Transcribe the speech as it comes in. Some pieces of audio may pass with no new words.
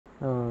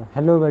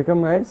Hello,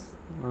 welcome guys.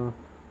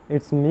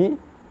 It's me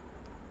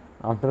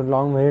after a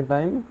long very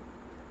time.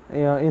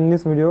 In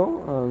this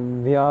video,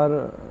 we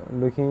are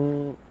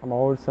looking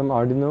about some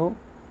Arduino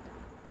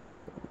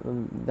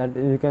that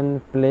you can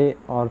play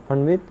or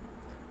fun with.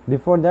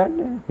 Before that,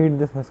 hit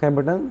the subscribe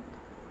button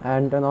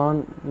and turn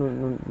on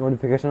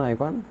notification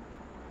icon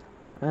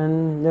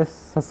and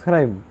just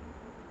subscribe.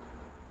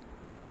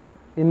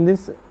 In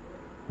this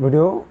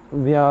video,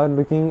 we are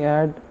looking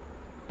at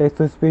text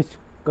to speech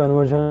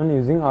conversion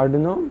using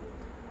Arduino.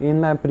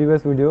 In my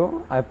previous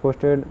video, I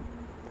posted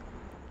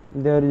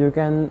there you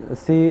can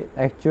see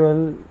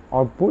actual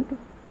output.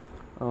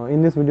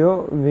 In this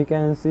video we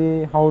can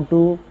see how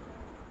to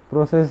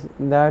process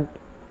that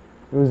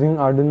using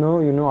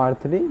Arduino Uno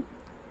R3.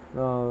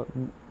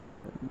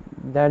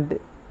 That,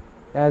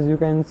 as you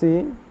can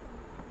see,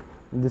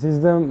 this is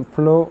the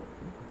flow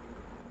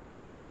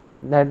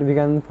that we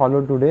can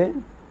follow today.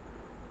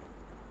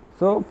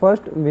 So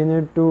first we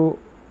need to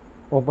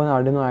open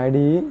Arduino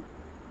IDE.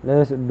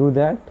 Let's do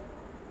that.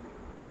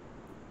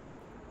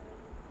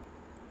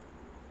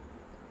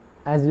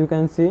 As you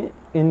can see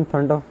in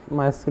front of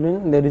my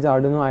screen, there is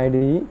Arduino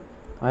IDE.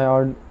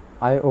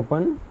 I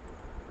open.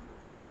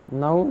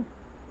 Now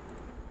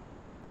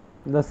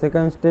the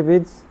second step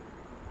is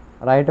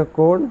write a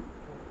code.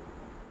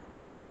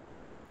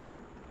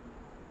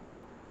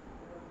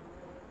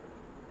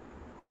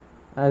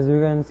 As you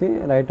can see,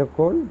 write a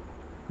code.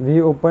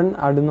 We open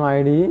Arduino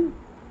IDE,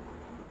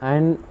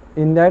 and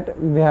in that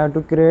we have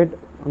to create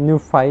a new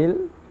file.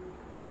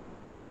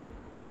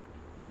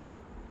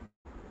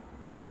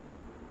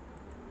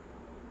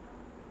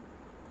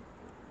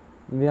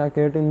 We are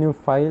creating new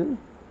file,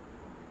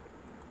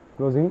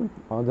 closing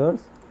others.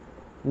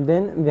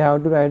 Then we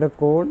have to write a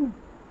code.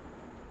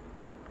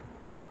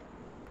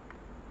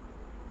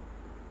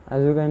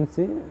 As you can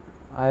see,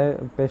 I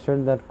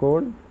pasted that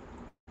code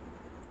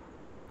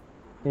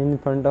in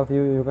front of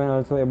you. You can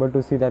also able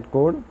to see that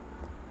code.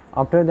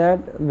 After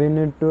that we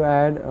need to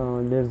add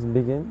let's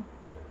begin,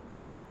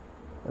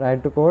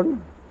 write to code,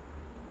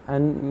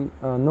 and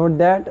note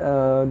that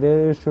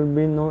there should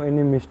be no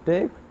any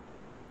mistake,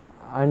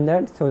 and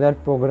that so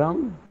that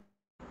program.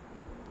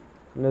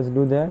 Let's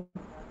do that.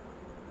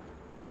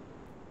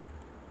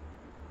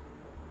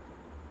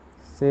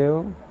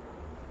 Save.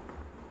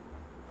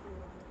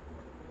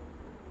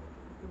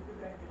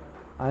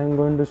 I am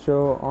going to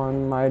show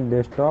on my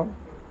desktop.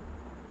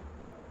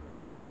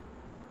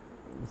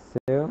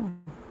 Save.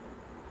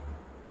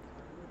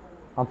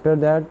 After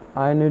that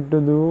I need to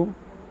do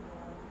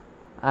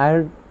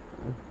add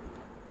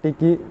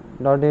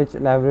tiki.h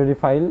library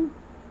file.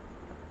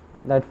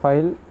 That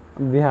file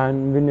we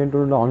need to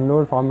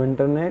download from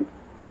internet,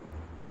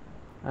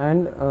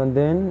 and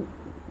then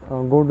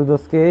go to the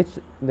sketch,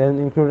 then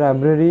include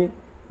library,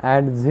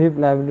 add zip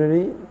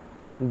library,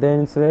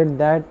 then select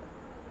that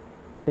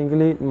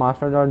tinkly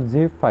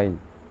master.zip file.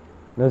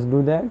 Let's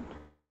do that.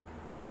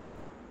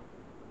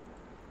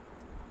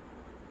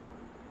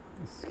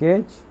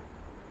 Sketch,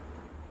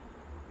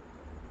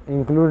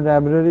 include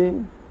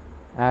library,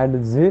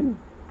 add zip,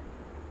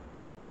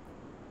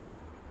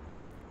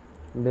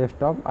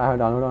 desktop. I have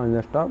downloaded on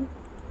desktop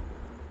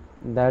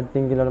that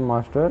tinkly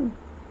master,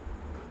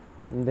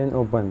 then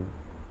open.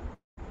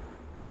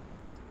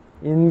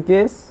 In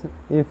case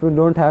if you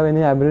don't have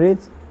any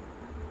libraries,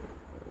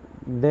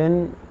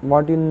 then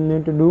what you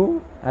need to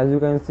do, as you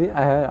can see,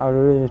 I have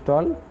already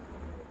installed.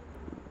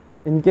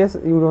 In case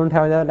you don't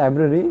have that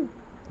library,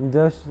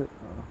 just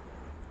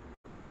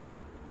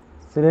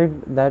select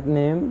that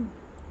name,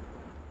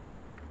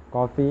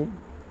 copy,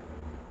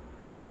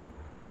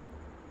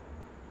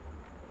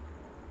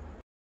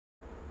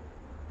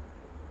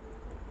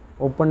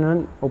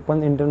 open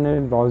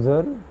internet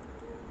browser,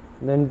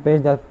 then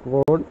paste that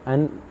code,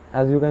 and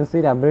as you can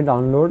see, library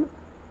download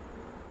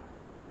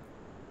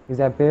is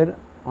appear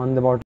on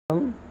the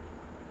bottom.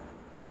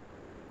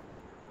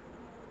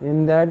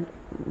 In that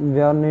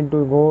we are need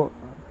to go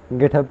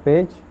GitHub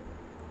page.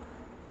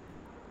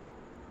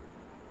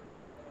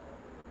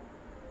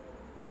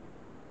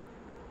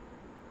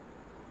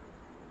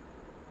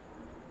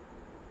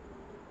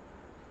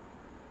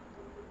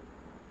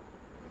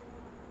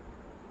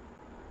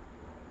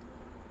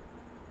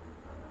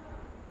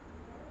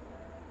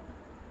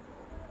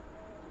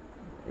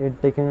 It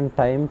taking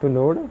time to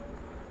load.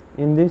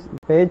 In this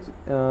page,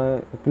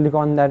 click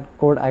on that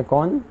code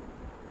icon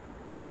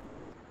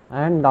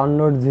and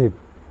download zip.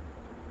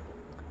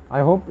 I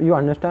hope you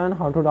understand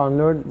how to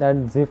download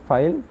that zip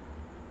file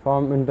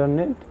from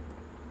internet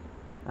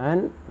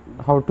and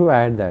how to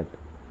add that.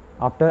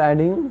 After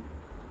adding,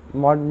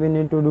 what we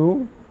need to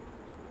do,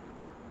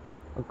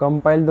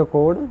 compile the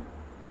code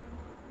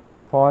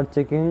for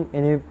checking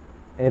any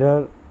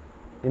error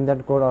in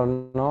that code or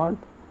not.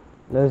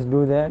 Let's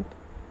do that.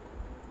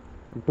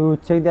 To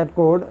check that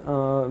code,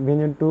 we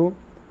need to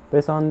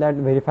press on that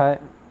verify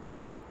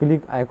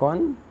click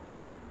icon.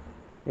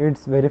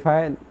 It's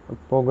verify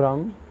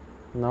program.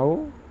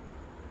 Now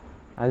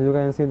as you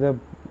can see the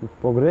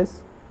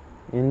progress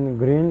in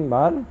green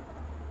bar.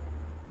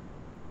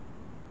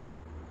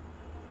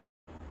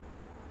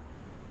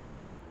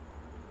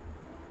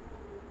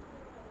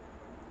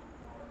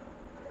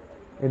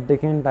 it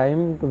taking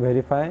time to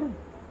verify.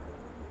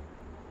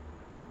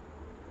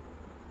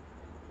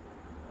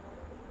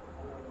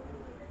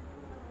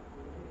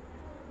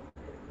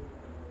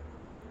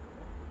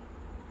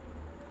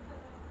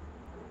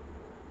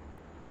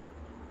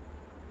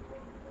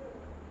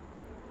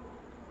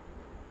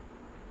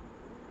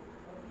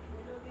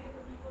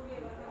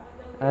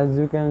 As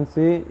you can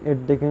see,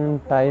 it taking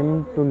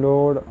time to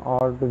load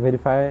or to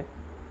verify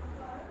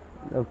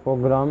the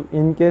program.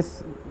 In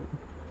case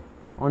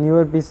on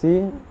your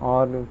PC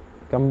or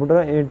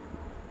computer, it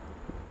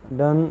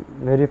done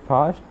very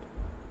fast.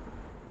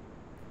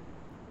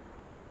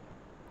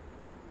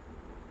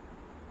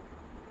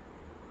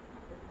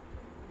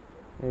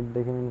 It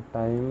taking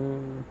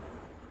time.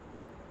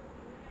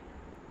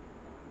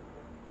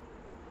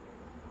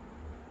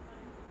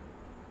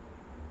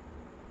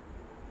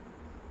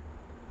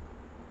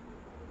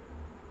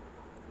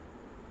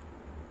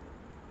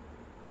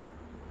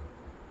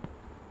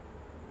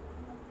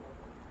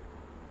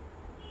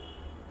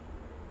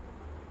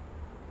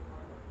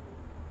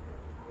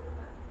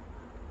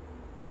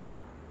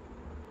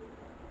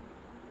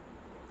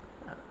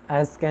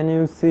 As can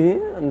you see,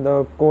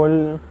 the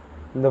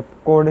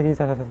code is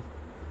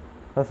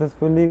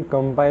successfully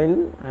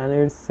compiled, and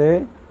it's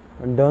say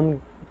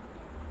done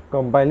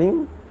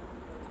compiling.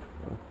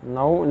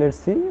 Now let's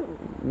see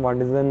what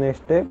is the next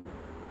step.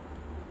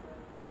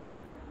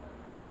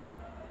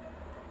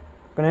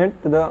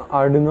 Connect the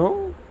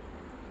Arduino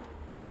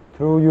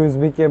through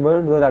USB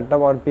cable to the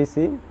laptop or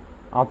PC.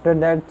 After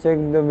that, check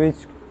the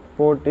which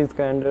port is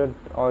connected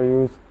or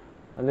used.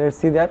 Let's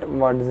see that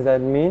what does that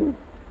mean.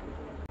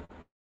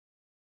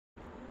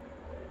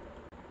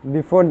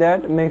 Before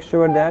that, make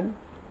sure that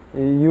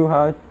you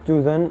have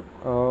chosen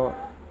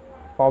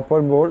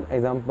proper board.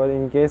 Example,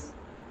 in case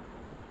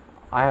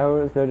I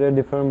have selected a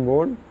different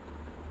board,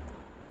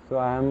 so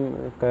I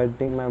am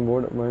correcting my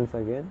board once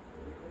again.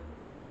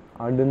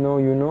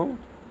 Arduino Uno,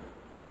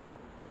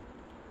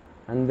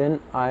 and then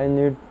I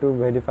need to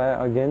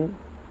verify again,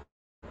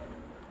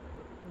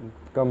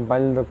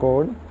 compile the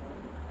code.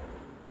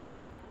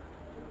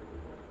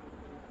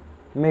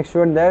 Make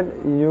sure that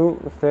you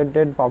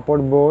selected proper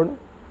board,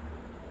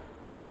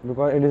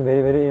 because it is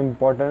very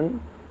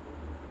important.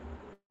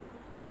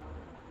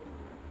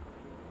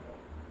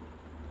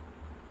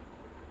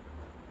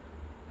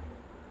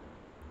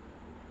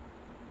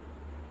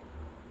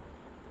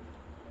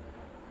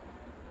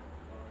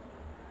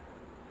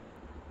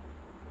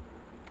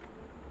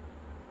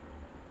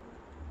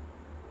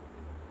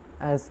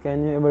 As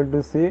can you able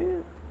to see,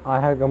 I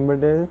have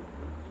compiled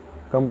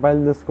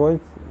the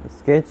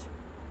sketch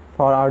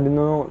for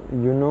Arduino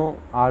Uno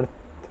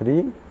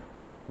R3.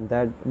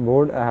 That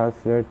board I have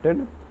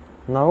selected.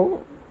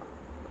 Now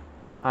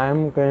I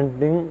am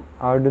connecting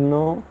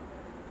Arduino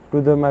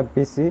to my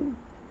PC.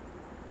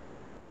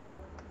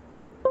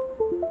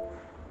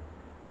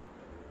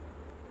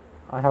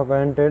 I have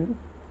connected.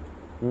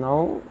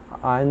 Now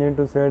I need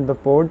to select the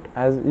port.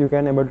 As you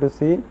can able to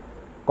see,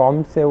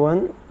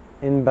 COM7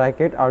 in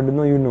bracket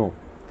Arduino Uno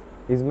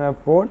is my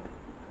port,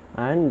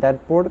 and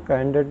that port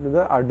connected to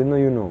the Arduino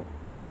Uno.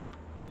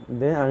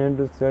 Then I need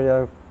to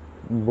select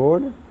a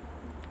board.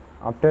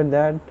 After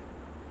that,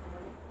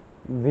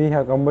 we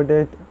have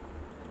completed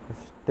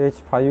stage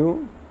 5,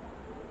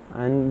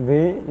 and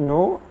we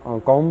know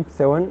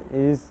COM7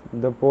 is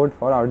the port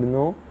for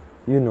Arduino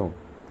Uno.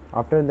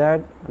 After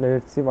that,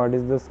 let's see what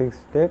is the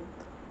 6th step.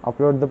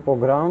 Upload the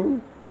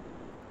program.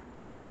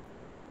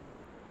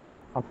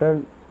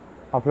 After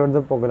upload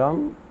the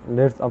program,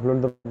 let's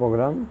upload the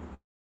program.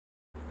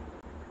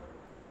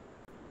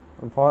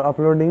 For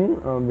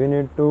uploading, we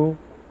need to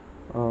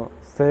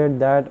select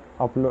that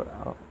upload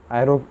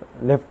arrow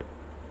left,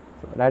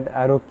 right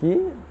arrow key,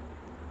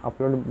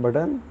 upload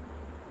button.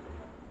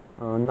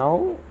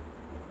 Now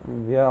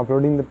we are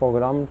uploading the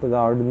program to the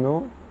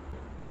Arduino,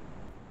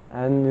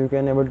 and you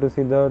can able to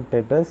see the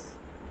status,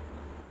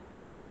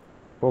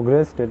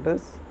 progress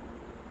status.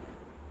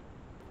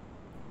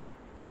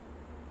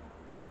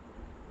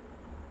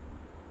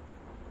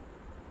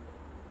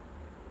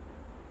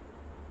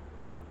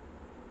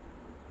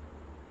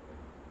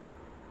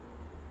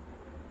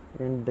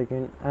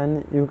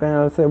 And you can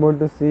also able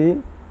to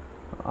see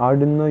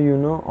Arduino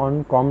Uno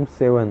on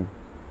COM7.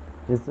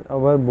 This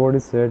our board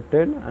is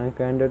selected and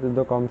connected to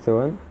the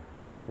COM7.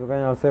 You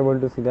can also able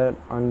to see that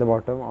on the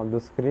bottom of the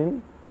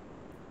screen.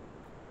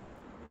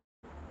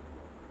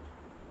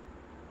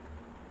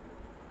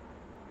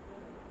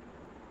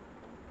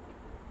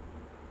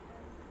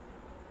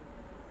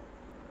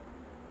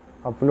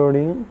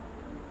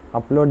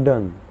 Upload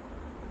done.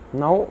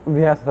 Now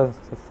we have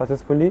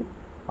successfully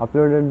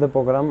uploaded the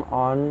program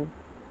on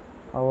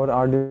our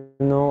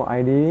Arduino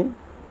IDE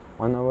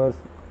on our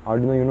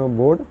Arduino Uno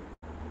board.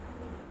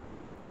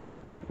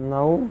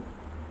 Now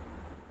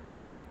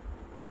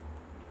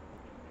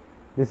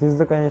this is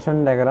the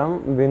connection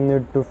diagram we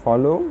need to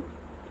follow.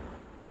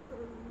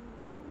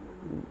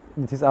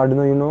 This is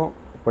Arduino Uno,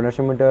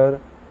 potentiometer,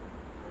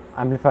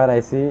 amplifier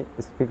IC,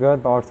 speaker,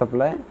 power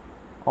supply.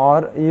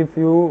 Or if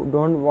you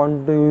don't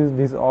want to use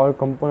these all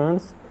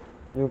components,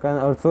 You can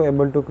also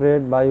able to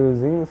create by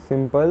using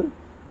simple,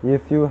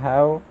 if you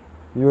have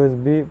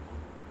USB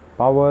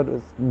power,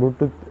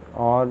 Bluetooth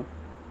or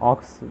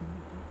aux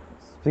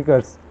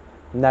speakers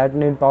that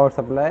need power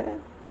supply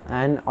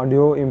and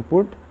audio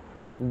input,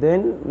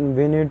 then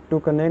we need to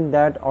connect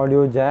that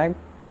audio jack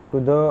to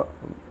the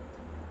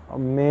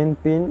main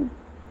pin,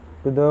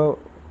 to the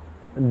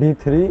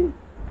D3,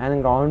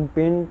 and ground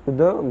pin to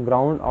the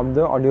ground of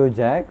the audio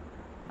jack,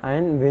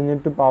 and we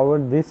need to power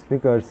these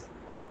speakers.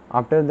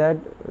 After that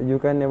you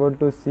can able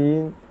to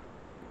see,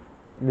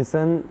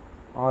 listen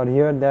or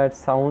hear that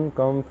sound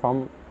come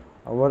from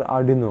our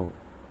Arduino.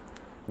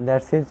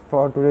 That's it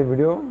for today's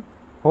video.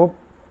 Hope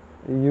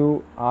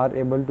you are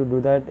able to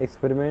do that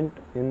experiment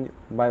in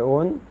by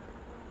own.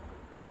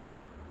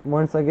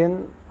 Once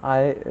again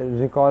I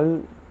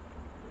recall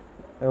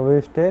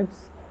every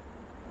steps.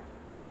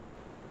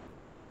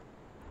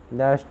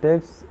 The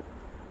steps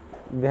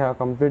we have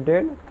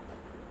completed.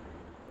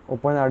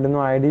 Open Arduino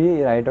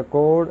IDE, write a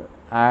code,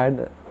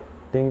 add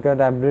Tinker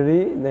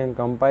library, then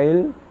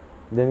compile,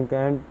 then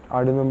connect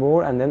Arduino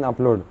board and then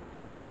upload.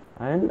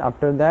 And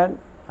after that,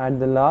 at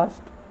the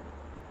last,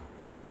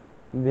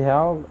 we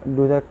have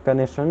do the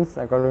connections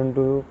according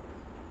to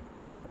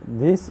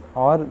this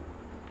or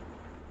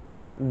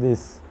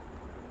this.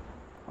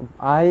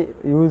 I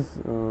use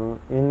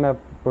in my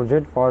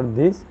project for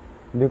this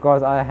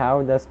because I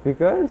have the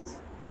speakers,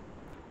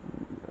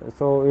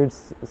 so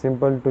it's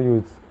simple to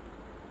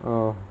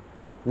use.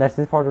 That's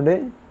it for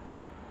today.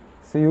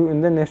 See you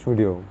in the next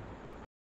video.